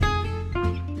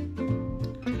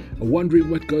Wondering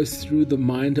what goes through the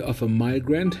mind of a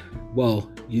migrant? Well,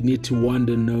 you need to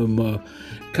wonder no more.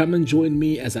 Come and join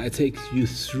me as I take you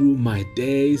through my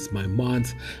days, my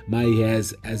months, my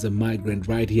years as a migrant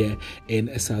right here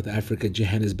in South Africa,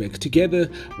 Johannesburg. Together,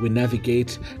 we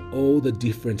navigate all the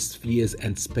different spheres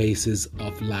and spaces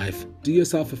of life. Do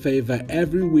yourself a favor.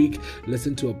 Every week,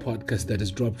 listen to a podcast that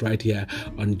is dropped right here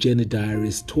on Journey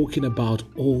Diaries, talking about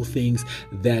all things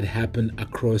that happen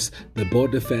across the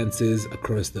border fences,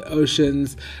 across the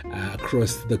oceans,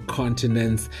 across the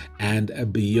continents, and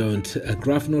beyond.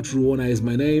 Grafnot Ruona is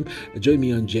my name. Join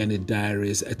me on Journey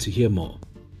Diaries to hear more.